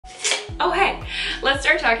Oh hey, let's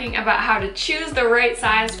start talking about how to choose the right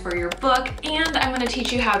size for your book, and I'm going to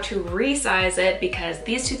teach you how to resize it because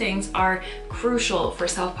these two things are crucial for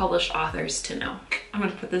self-published authors to know. I'm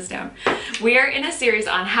going to put this down. We are in a series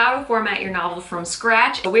on how to format your novel from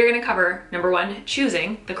scratch. We're going to cover, number one,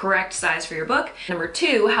 choosing the correct size for your book. Number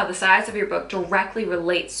two, how the size of your book directly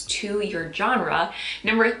relates to your genre.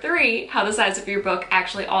 Number three, how the size of your book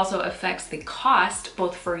actually also affects the cost,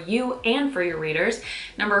 both for you and for your readers.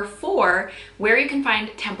 Number four, where you can find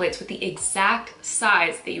templates with the exact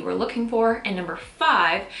size that you were looking for. And number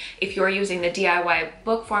five, if you're using the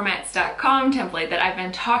DIYbookformats.com template that I've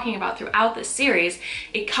been talking about throughout this series,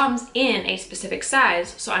 it comes in a specific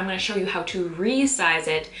size, so I'm going to show you how to resize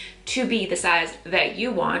it to be the size that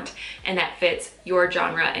you want and that fits your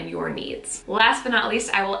genre and your needs. Last but not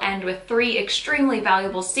least, I will end with 3 extremely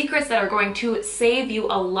valuable secrets that are going to save you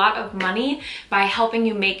a lot of money by helping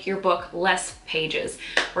you make your book less pages.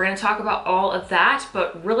 We're going to talk about all of that,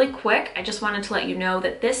 but really quick, I just wanted to let you know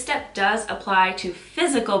that this step does apply to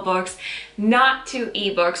physical books, not to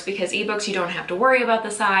ebooks, because ebooks you don't have to worry about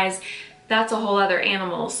the size. That's a whole other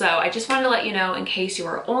animal. So I just wanted to let you know, in case you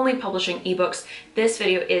are only publishing ebooks, this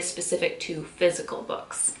video is specific to physical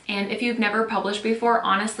books. And if you've never published before,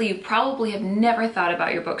 honestly, you probably have never thought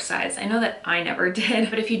about your book size. I know that I never did,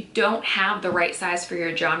 but if you don't have the right size for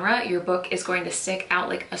your genre, your book is going to stick out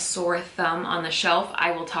like a sore thumb on the shelf.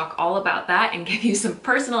 I will talk all about that and give you some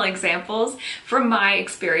personal examples from my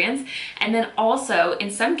experience. And then also,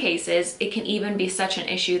 in some cases, it can even be such an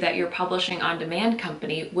issue that your publishing on demand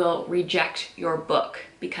company will reject your book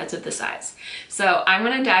because of the size. So I'm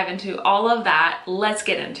going to dive into all of that. Let's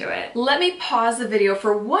get into it. Let me pause the video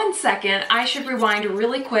for 1 second. I should rewind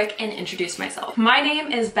really quick and introduce myself. My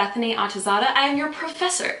name is Bethany Atazadeh. I am your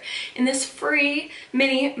professor in this free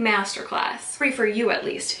mini masterclass. Free for you at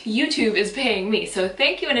least. YouTube is paying me, so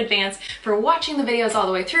thank you in advance for watching the videos all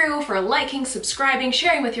the way through, for liking, subscribing,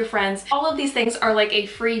 sharing with your friends. All of these things are like a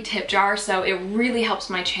free tip jar, so it really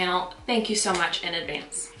helps my channel. Thank you so much in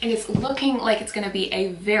advance. And it's looking like it's going to be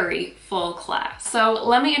a very full class. So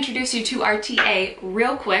let me introduce you to our TA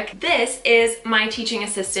real quick. This is my teaching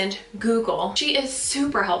assistant, Google. She is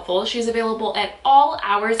super helpful. She's available at all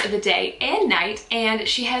hours of the day and night, and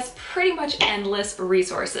she has pretty much endless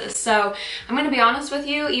resources. So I'm going to be honest with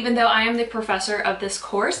you, even though I am the professor of this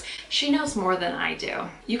course, she knows more than I do.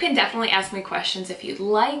 You can definitely ask me questions if you'd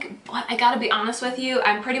like, but I gotta be honest with you,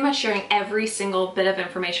 I'm pretty much sharing every single bit of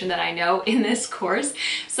information that I know in this course.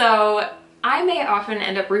 So I may often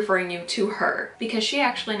end up referring you to her because she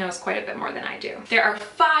actually knows quite a bit more than I do. There are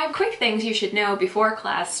 5 quick things you should know before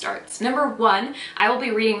class starts. Number 1, I will be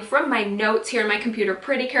reading from my notes here on my computer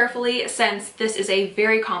pretty carefully since this is a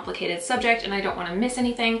very complicated subject and I don't want to miss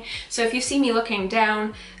anything. So if you see me looking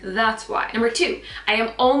down, that's why. Number 2, I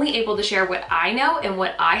am only able to share what I know and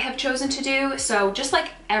what I have chosen to do. So just like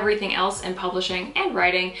everything else in publishing and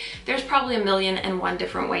writing, there's probably 1,000,001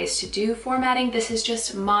 different ways to do formatting. This is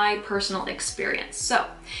just my personal experience. So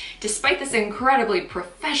despite this incredibly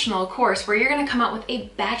professional course where you're going to come out with a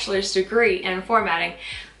bachelor's degree in formatting,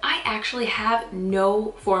 I actually have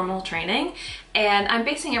no formal training, and I'm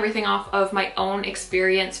basing everything off of my own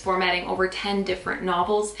experience formatting over 10 different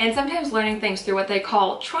novels and sometimes learning things through what they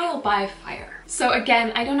call trial by fire. So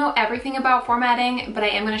again, I don't know everything about formatting, but I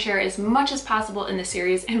am going to share as much as possible in this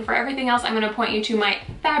series, and for everything else, I'm going to point you to my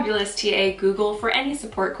fabulous TA Google for any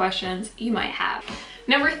support questions you might have.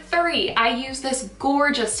 Number 3, I use this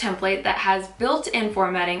gorgeous template that has built-in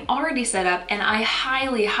formatting already set up, and I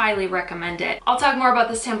highly, highly recommend it. I'll talk more about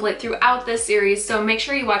this template throughout this series, so make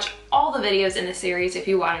sure you watch all the videos in the series if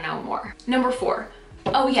you want to know more. Number 4.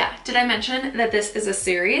 Oh yeah, did I mention that this is a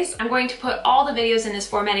series? I'm going to put all the videos in this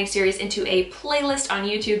formatting series into a playlist on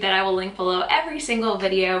YouTube that I will link below every single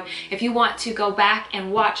video. If you want to go back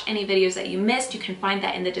and watch any videos that you missed, you can find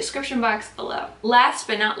that in the description box below. Last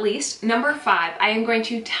but not least, number 5, I am going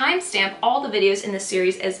to timestamp all the videos in this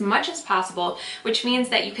series as much as possible, which means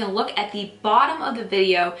that you can look at the bottom of the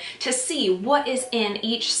video to see what is in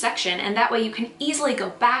each section, and that way you can easily go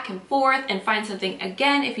back and forth and find something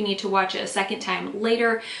again if you need to watch it a second time later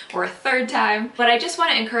or a third time. But I just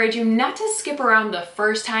want to encourage you not to skip around the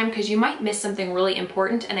first time because you might miss something really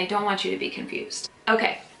important and I don't want you to be confused.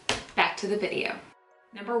 Okay, back to the video.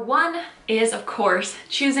 Number 1 is, of course,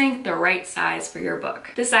 choosing the right size for your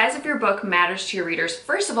book. The size of your book matters to your readers,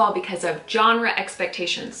 first of all, because of genre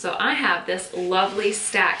expectations. So I have this lovely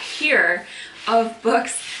stack here of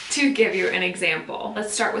books to give you an example.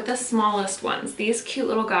 Let's start with the smallest ones. These cute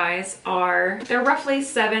little guys they're roughly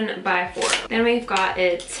 7 by 4. Then we've got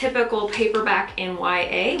a typical paperback in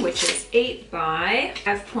YA, which is 8 by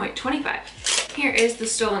 5.25. Here is the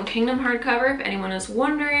Stolen Kingdom hardcover, if anyone is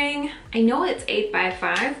wondering. I know it's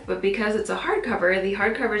 8x5, but because it's a hardcover, the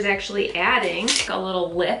hardcover is actually adding a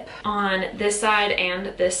little lip on this side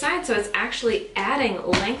and this side, so it's actually adding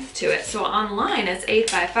length to it. So online it's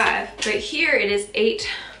 8x5, but here it is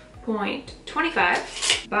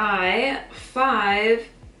 8.25 by 5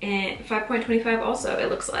 and 5.25 also, it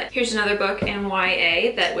looks like. Here's another book in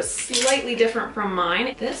YA that was slightly different from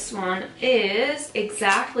mine. This one is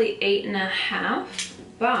exactly 8.5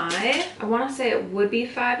 by, I want to say it would be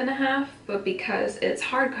 5.5, but because it's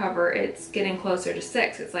hardcover, it's getting closer to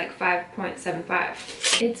 6. It's like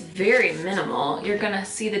 5.75. It's very minimal. You're gonna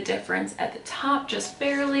see the difference at the top, just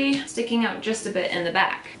barely, sticking out just a bit in the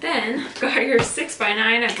back. Then, got your 6x9,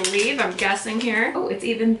 I believe, I'm guessing here. Oh, it's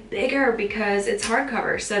even bigger because it's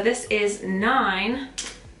hardcover. So this is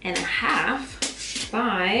 9.5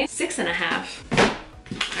 by 6.5.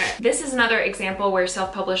 Alright, this is another example where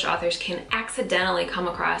self-published authors can accidentally come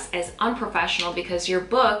across as unprofessional because your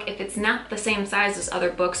book, if it's not the same size as other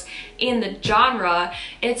books in the genre,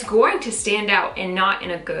 it's going to stand out and not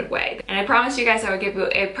in a good way. And I promised you guys I would give you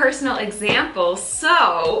a personal example,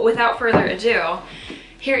 so without further ado,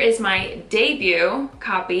 here is my debut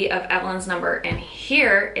copy of Evelyn's Number, and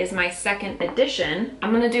here is my second edition.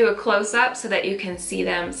 I'm gonna do a close-up so that you can see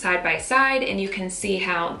them side by side, and you can see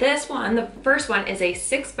how this one, the first one, is a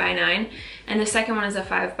 6x9, and the second one is a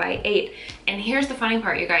 5x8. And here's the funny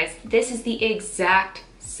part, you guys. This is the exact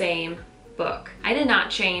same book. I did not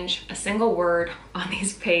change a single word on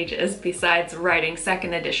these pages besides writing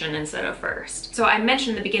second edition instead of first. So I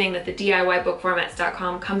mentioned in the beginning that the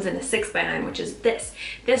DIYbookformats.com comes in a 6x9, which is this.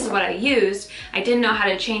 This is what I used. I didn't know how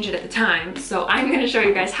to change it at the time, so I'm going to show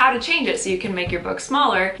you guys how to change it so you can make your book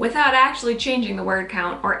smaller without actually changing the word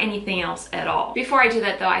count or anything else at all. Before I do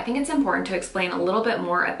that though, I think it's important to explain a little bit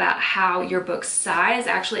more about how your book's size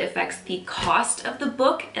actually affects the cost of the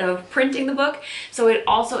book, of printing the book. So it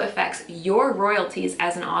also affects your royalties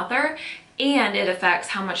as an author, and it affects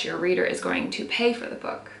how much your reader is going to pay for the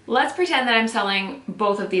book. Let's pretend that I'm selling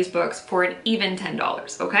both of these books for an even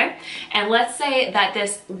 $10, okay? And let's say that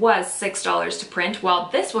this was $6 to print, while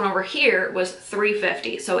this one over here was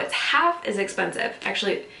 $3.50, so it's half as expensive.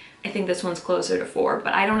 Actually, I think this one's closer to 4,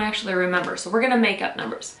 but I don't actually remember, so we're gonna make up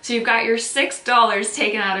numbers. So you've got your $6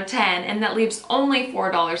 taken out of 10, and that leaves only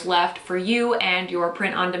 $4 left for you and your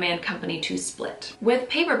print-on-demand company to split. With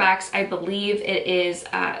paperbacks, I believe it is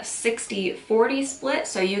a 60-40 split,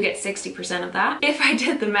 so you get 60% of that. If I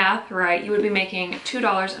did the math right, you would be making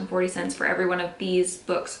 $2.40 for every one of these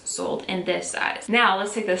books sold in this size. Now,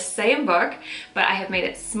 let's take the same book, but I have made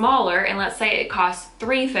it smaller, and let's say it costs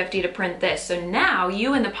 $3.50 to print this. So now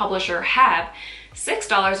you and the publisher have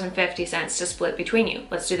 $6.50 to split between you.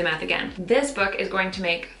 Let's do the math again. This book is going to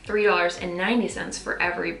make $3.90 for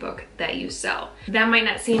every book that you sell. That might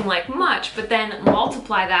not seem like much, but then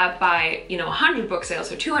multiply that by, 100 book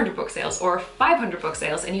sales or 200 book sales or 500 book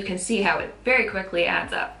sales, and you can see how it very quickly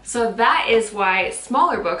adds up. So that is why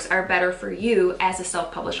smaller books are better for you as a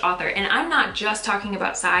self-published author. And I'm not just talking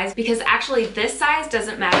about size, because actually this size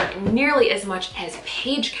doesn't matter nearly as much as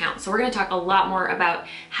page count. So we're going to talk a lot more about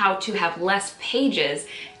how to have less pages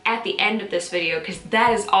at the end of this video, because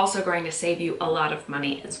that is also going to save you a lot of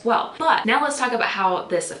money as well. But now let's talk about how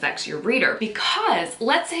this affects your reader, because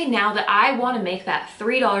let's say now that I want to make that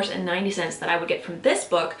 $3.90 that I would get from this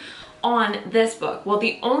book on this book. Well,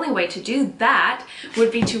 the only way to do that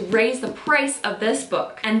would be to raise the price of this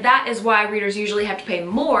book. And that is why readers usually have to pay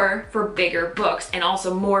more for bigger books, and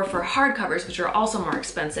also more for hardcovers, which are also more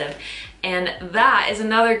expensive. And that is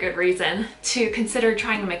another good reason to consider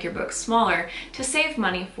trying to make your book smaller, to save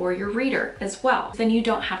money for your reader as well. Then you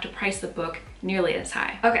don't have to price the book nearly as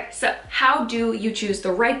high. Okay, so how do you choose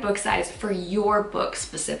the right book size for your book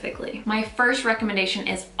specifically? My first recommendation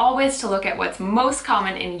is always to look at what's most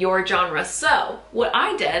common in your genre. So what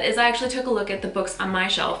I did is I actually took a look at the books on my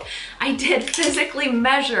shelf. I did physically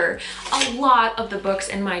measure a lot of the books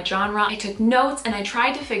in my genre. I took notes and I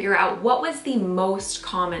tried to figure out what was the most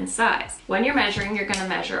common size. When you're measuring, you're gonna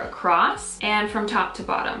measure across and from top to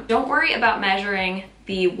bottom. Don't worry about measuring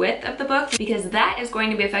the width of the book, because that is going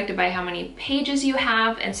to be affected by how many pages you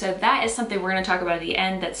have, and so that is something we're going to talk about at the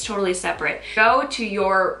end that's totally separate. Go to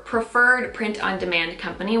your preferred print-on-demand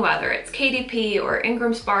company, whether it's KDP or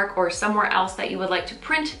Ingram Spark or somewhere else that you would like to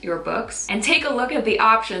print your books, and take a look at the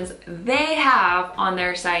options they have on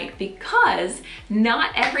their site, because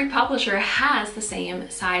not every publisher has the same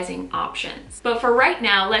sizing options. But for right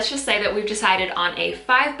now, let's just say that we've decided on a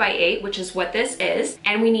 5x8, which is what this is,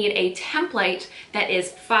 and we need a template that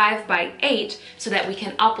is 5 by 8 so that we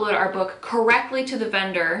can upload our book correctly to the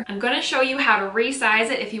vendor. I'm going to show you how to resize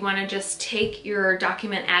it if you want to just take your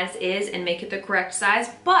document as is and make it the correct size,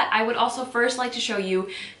 but I would also first like to show you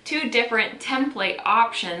 2 different template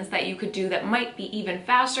options that you could do that might be even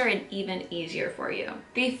faster and even easier for you.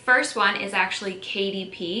 The first one is actually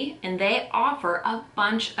KDP, and they offer a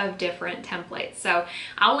bunch of different templates. So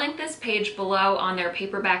I'll link this page below on their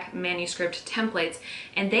paperback manuscript templates,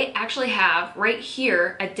 and they actually have right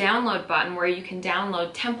here a download button where you can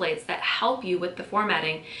download templates that help you with the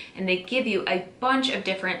formatting, and they give you a bunch of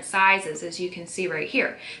different sizes, as you can see right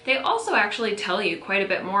here. They also actually tell you quite a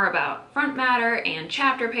bit more about front matter and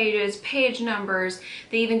chapter pages, page numbers.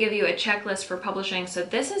 They even give you a checklist for publishing. So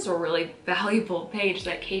this is a really valuable page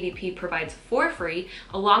that KDP provides for free,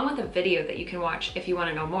 along with a video that you can watch if you want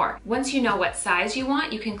to know more. Once you know what size you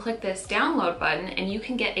want, you can click this download button and you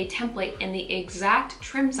can get a template in the exact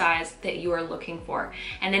trim size that you are looking for.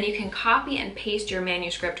 And then you can copy and paste your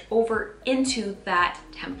manuscript over into that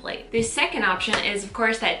template. The second option is, of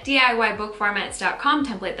course, that DIYbookformats.com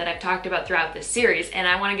template that I've talked about throughout this series. And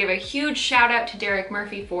I want to give a huge shout out to Derek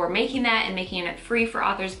Murphy for making that and making it free for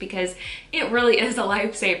authors, because it really is a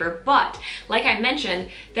lifesaver. But like I mentioned,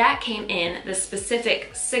 that came in the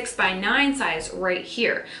specific 6 by 9 size right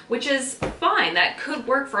here, which is fine. That could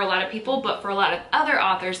work for a lot of people, but for a lot of other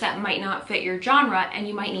authors that might not fit your genre and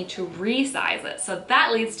you might need to resize it. So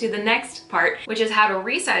that leads to the next part, which is how to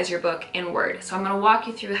resize your book in Word. So I'm going to walk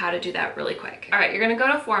you through how to do that really quick. All right, you're going to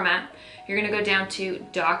go to Format. You're going to go down to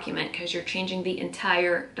Document because you're changing the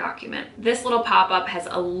entire document. This little pop-up has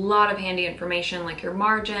a lot of handy information like your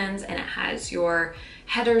margins, and it has your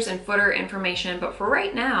headers and footer information, but for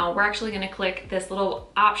right now, we're actually going to click this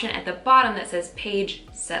little option at the bottom that says Page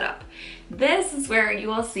Setup. This is where you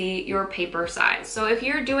will see your paper size. So if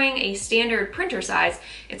you're doing a standard printer size,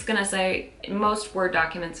 it's going to say in most Word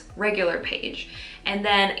documents, regular page. And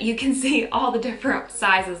then you can see all the different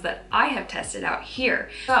sizes that I have tested out here.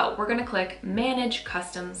 So we're going to click Manage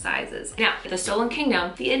Custom Sizes. Now, the Stolen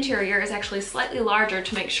Kingdom, the interior is actually slightly larger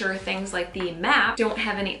to make sure things like the map don't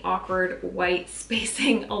have any awkward white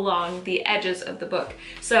spacing along the edges of the book.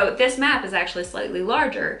 So this map is actually slightly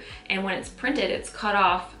larger, and when it's printed, it's cut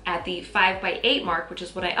off at the 5 by 8 mark, which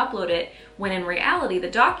is what I uploaded, when in reality, the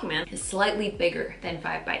document is slightly bigger than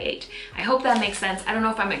 5 by 8. I hope that makes sense. I don't know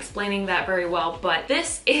if I'm explaining that very well, but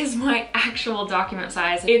this is my actual document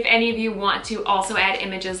size. If any of you want to also add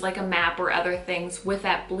images like a map or other things with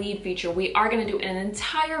that bleed feature, we are going to do an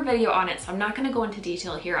entire video on it, so I'm not going to go into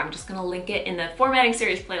detail here. I'm just going to link it in the formatting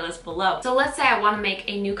series playlist below. So let's say I want to make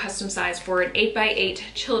a new custom size for an 8 by 8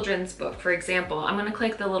 children's book, for example. I'm going to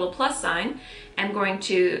click the little plus sign. I'm going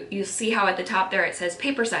to, you see how at the top there it says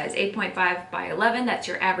paper size 8.5 by 11. That's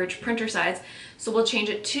your average printer size. So we'll change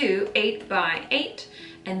it to 8 by 8.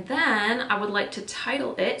 And then I would like to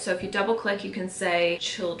title it. So if you double click, you can say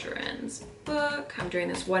children's book. I'm doing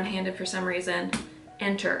this one-handed for some reason.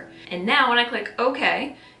 Enter. And now when I click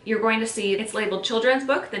OK, you're going to see it's labeled children's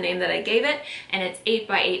book, the name that I gave it, and it's 8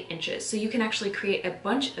 by 8 inches. So you can actually create a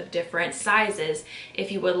bunch of different sizes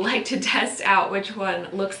if you would like to test out which one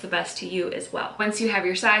looks the best to you as well. Once you have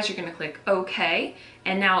your size, you're going to click OK.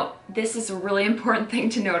 And now this is a really important thing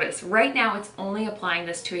to notice. Right now, it's only applying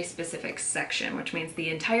this to a specific section, which means the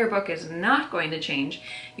entire book is not going to change.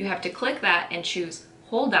 You have to click that and choose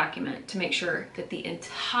whole document to make sure that the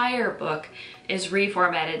entire book is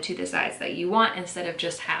reformatted to the size that you want instead of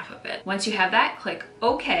just half of it. Once you have that, click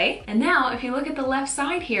OK. And now if you look at the left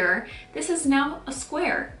side here, this is now a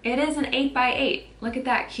square. It is an 8 by 8. Look at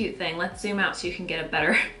that cute thing. Let's zoom out so you can get a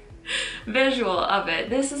better visual of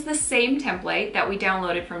it. This is the same template that we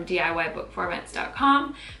downloaded from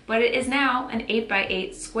DIYbookformats.com, but it is now an 8 by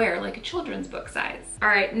 8 square, like a children's book size. All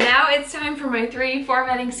right, now it's time for my 3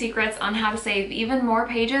 formatting secrets on how to save even more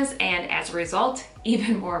pages and, as a result,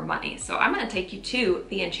 even more money. So I'm going to take you to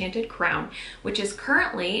the Enchanted Crown, which is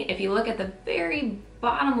currently, if you look at the very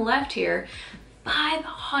bottom left here,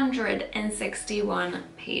 561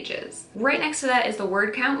 pages. Right next to that is the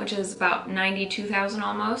word count, which is about 92,000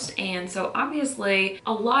 almost. And so obviously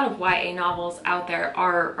a lot of YA novels out there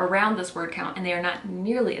are around this word count, and they are not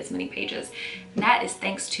nearly as many pages. And that is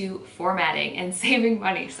thanks to formatting and saving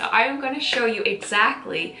money. So I am going to show you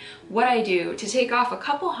exactly what I do to take off a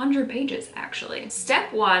couple hundred pages actually.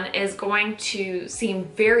 Step 1 is going to seem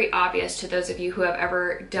very obvious to those of you who have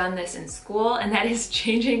ever done this in school, and that is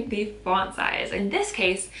changing the font size. In this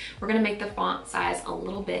case, we're going to make the font size a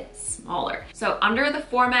little bit smaller. So under the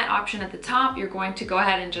format option at the top, you're going to go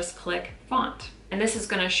ahead and just click font. And this is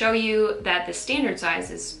going to show you that the standard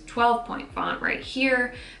size is 12-point font right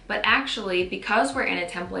here, but actually because we're in a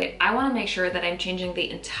template, I want to make sure that I'm changing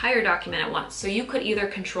the entire document at once. So you could either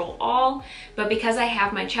control all, but because I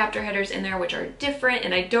have my chapter headers in there, which are different,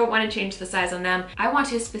 and I don't want to change the size on them, I want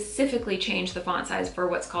to specifically change the font size for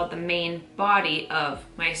what's called the main body of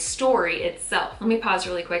my story itself. Let me pause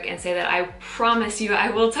really quick and say that I promise you I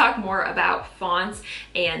will talk more about fonts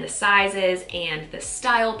and the sizes and the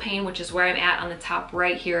style pane, which is where I'm at on the top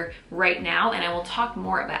right here right now, and I will talk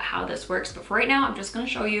more about how this works. But for right now, I'm just going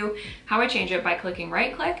to show you how I change it by clicking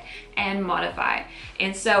right click and modify.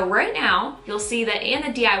 And so right now, you'll see that in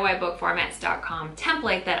the DIYbookformats.com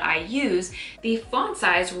template that I use, the font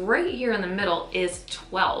size right here in the middle is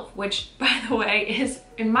 12, which by the way is,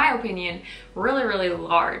 in my opinion, really, really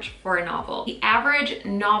large for a novel. The average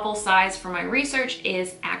novel size for my research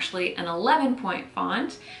is actually an 11-point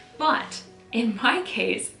font, but in my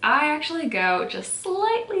case, I actually go just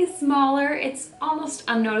slightly smaller. It's almost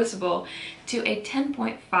unnoticeable to a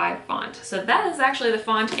 10.5 font. So that is actually the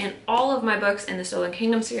font in all of my books in the Stolen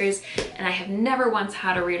Kingdom series, and I have never once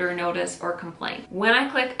had a reader notice or complain. When I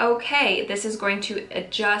click OK, this is going to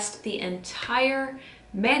adjust the entire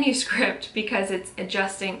manuscript because it's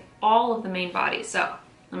adjusting all of the main body. So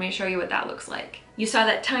let me show you what that looks like. You saw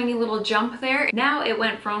that tiny little jump there. Now it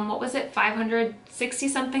went from, what was it, 560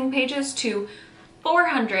 something pages to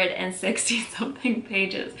 460 something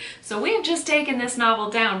pages. So we have just taken this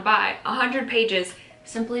novel down by 100 pages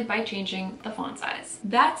simply by changing the font size.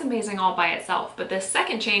 That's amazing all by itself, but this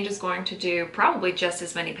second change is going to do probably just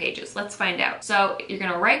as many pages. Let's find out. So you're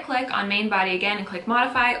gonna right click on main body again and click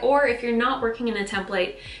modify, or if you're not working in a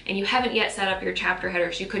template and you haven't yet set up your chapter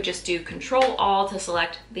headers, you could just do Control All to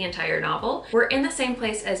select the entire novel. We're in the same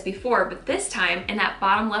place as before, but this time in that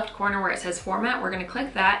bottom left corner where it says format, we're gonna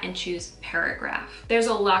click that and choose paragraph. There's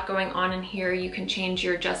a lot going on in here. You can change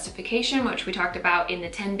your justification, which we talked about in the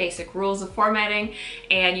 10 basic rules of formatting,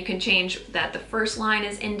 and you can change that the first line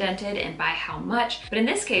is indented and by how much. But in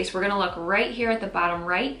this case, we're gonna look right here at the bottom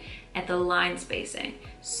right at the line spacing.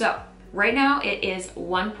 So right now it is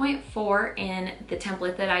 1.4 in the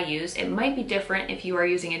template that I use. It might be different if you are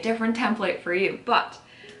using a different template for you, but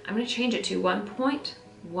I'm gonna change it to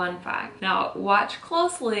 1.15. Now watch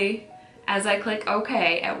closely as I click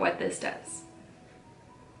OK at what this does.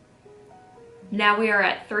 Now we are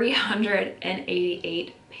at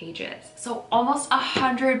 388 pages. So almost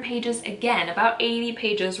 100 pages again, about 80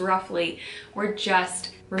 pages roughly, were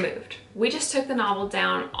just removed. We just took the novel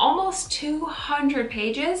down almost 200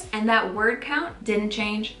 pages, and that word count didn't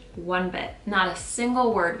change one bit. Not a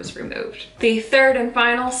single word was removed. The third and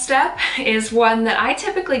final step is one that I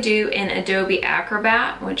typically do in Adobe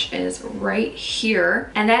Acrobat, which is right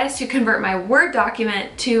here, and that is to convert my Word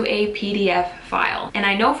document to a PDF file. And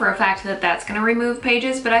I know for a fact that that's going to remove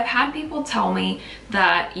pages, but I've had people tell me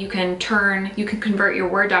that you can convert your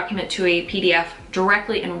Word document to a PDF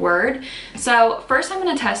directly in Word. So first I'm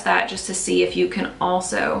going to test that just to see if you can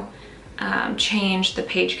also change the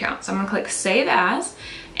page count. So I'm going to click Save As,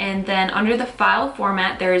 and then under the file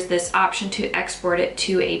format there is this option to export it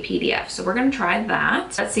to a PDF. So we're going to try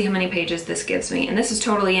that. Let's see how many pages this gives me. And this is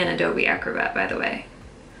totally in Adobe Acrobat, by the way.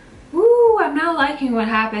 Woo, I'm not liking what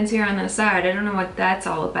happens here on the side. I don't know what that's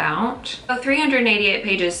all about. So 388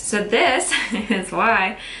 pages. So this is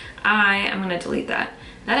why I'm going to delete that.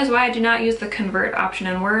 That is why I do not use the convert option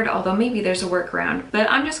in Word, although maybe there's a workaround. But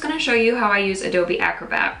I'm just going to show you how I use Adobe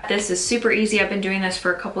Acrobat. This is super easy. I've been doing this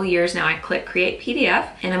for a couple years now. I click Create PDF,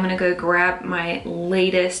 and I'm going to go grab my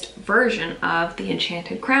latest version of The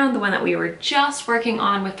Enchanted Crown, the one that we were just working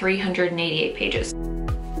on with 388 pages.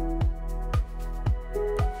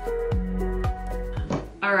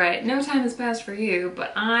 All right, no time has passed for you,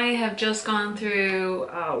 but I have just gone through,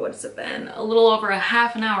 what has it been? A little over a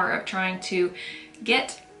half an hour of trying to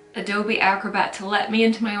get Adobe Acrobat to let me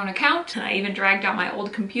into my own account. And I even dragged out my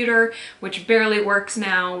old computer, which barely works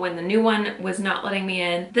now when the new one was not letting me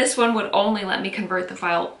in. This one would only let me convert the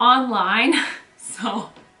file online.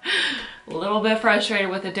 So a little bit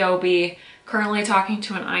frustrated with Adobe. Currently talking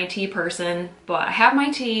to an IT person, but I have my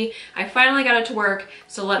tea. I finally got it to work,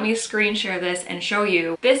 so let me screen share this and show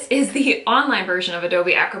you. This is the online version of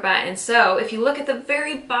Adobe Acrobat, and so if you look at the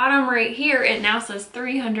very bottom right here, it now says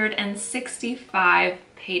 365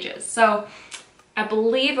 pages. So I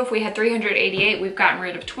believe if we had 388, we've gotten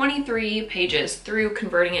rid of 23 pages through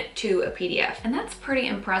converting it to a PDF. And that's pretty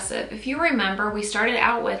impressive. If you remember, we started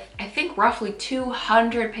out with, I think, roughly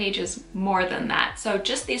 200 pages more than that. So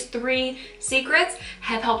just these 3 secrets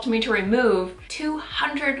have helped me to remove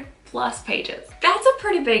 200 plus pages. That's a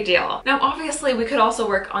pretty big deal. Now, obviously, we could also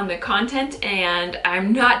work on the content, and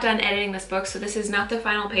I'm not done editing this book, so this is not the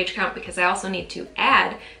final page count because I also need to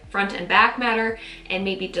add front and back matter and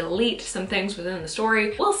maybe delete some things within the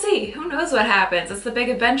story. We'll see, who knows what happens. It's the big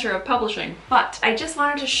adventure of publishing. But I just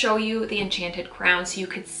wanted to show you the Enchanted Crown so you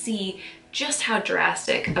could see just how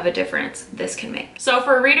drastic of a difference this can make. So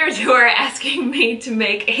for readers who are asking me to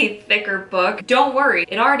make a thicker book, don't worry,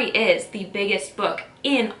 it already is the biggest book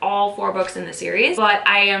in all 4 books in the series, but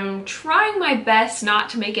I am trying my best not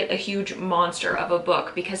to make it a huge monster of a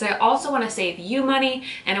book because I also want to save you money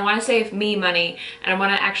and I want to save me money and I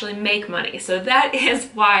want to actually make money. So that is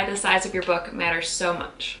why the size of your book matters so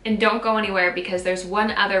much. And don't go anywhere because there's one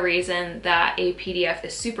other reason that a PDF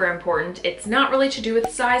is super important. It's not really to do with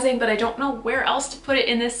sizing, but I don't know where else to put it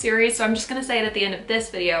in this series, so I'm just going to say it at the end of this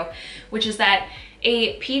video, which is that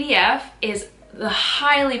a PDF is the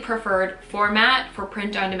highly preferred format for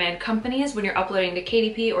print-on-demand companies when you're uploading to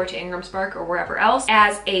KDP or to Ingram Spark or wherever else.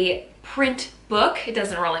 As a print book, it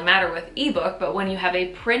doesn't really matter with ebook, but when you have a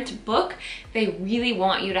print book, they really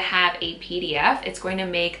want you to have a PDF. It's going to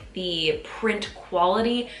make the print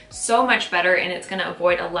quality so much better, and it's going to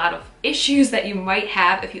avoid a lot of issues that you might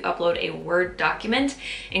have if you upload a Word document,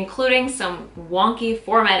 including some wonky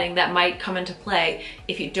formatting that might come into play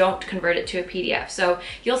if you don't convert it to a PDF. So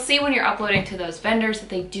you'll see when you're uploading to those vendors that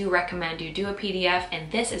they do recommend you do a PDF, and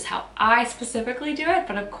this is how I specifically do it,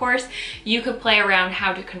 but of course you could play around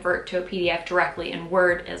how to convert to a PDF directly in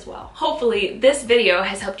Word as well. Hopefully this video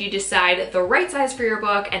has helped you decide the right size for your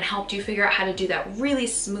book and helped you figure out how to do that really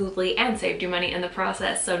smoothly and saved you money in the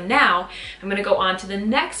process. So now I'm going to go on to the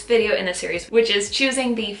next video in the series, which is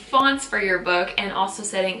choosing the fonts for your book and also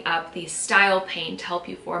setting up the style pane to help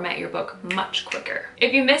you format your book much quicker.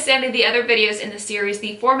 If you missed any of the other videos in the series,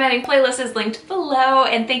 the formatting playlist is linked below,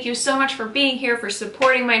 and thank you so much for being here, for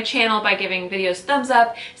supporting my channel by giving videos thumbs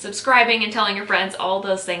up, subscribing, and telling your friends. All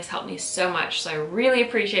those things help me so much, so I really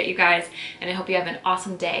appreciate you guys, and I hope you have an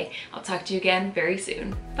awesome day. I'll talk to you again very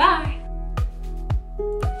soon. Bye!